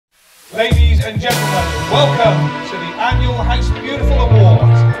Ladies and gentlemen, welcome to the annual House Beautiful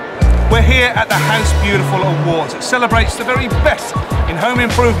Awards. We're here at the House Beautiful Awards. It celebrates the very best in home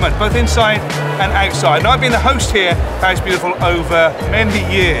improvement, both inside and outside. Now, I've been the host here at House Beautiful over many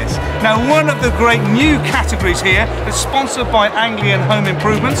years. Now, one of the great new categories here that's sponsored by Anglian Home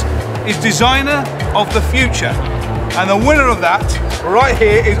Improvements is Designer of the Future. And the winner of that, right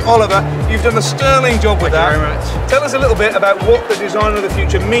here, is Oliver. You've done a sterling job with that. Thank you very much. Tell us a little bit about what the Designer of the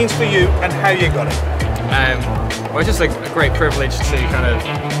Future means for you and how you got it. Well, it's just a great privilege to kind of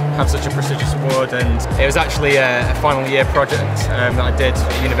have such a prestigious award, and it was actually a final year project that I did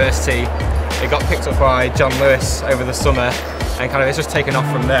at university. It got picked up by John Lewis over the summer, and kind of it's just taken off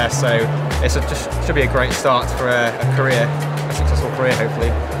from there. So it should be a great start for a career, a successful career,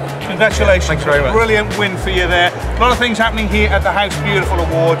 hopefully. Congratulations, thanks very much. Brilliant win for you there. A lot of things happening here at the House Beautiful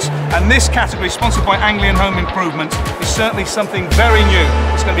Awards, and this category, sponsored by Anglian Home Improvement, is certainly something very new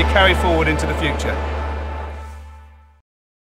that's going to be carried forward into the future.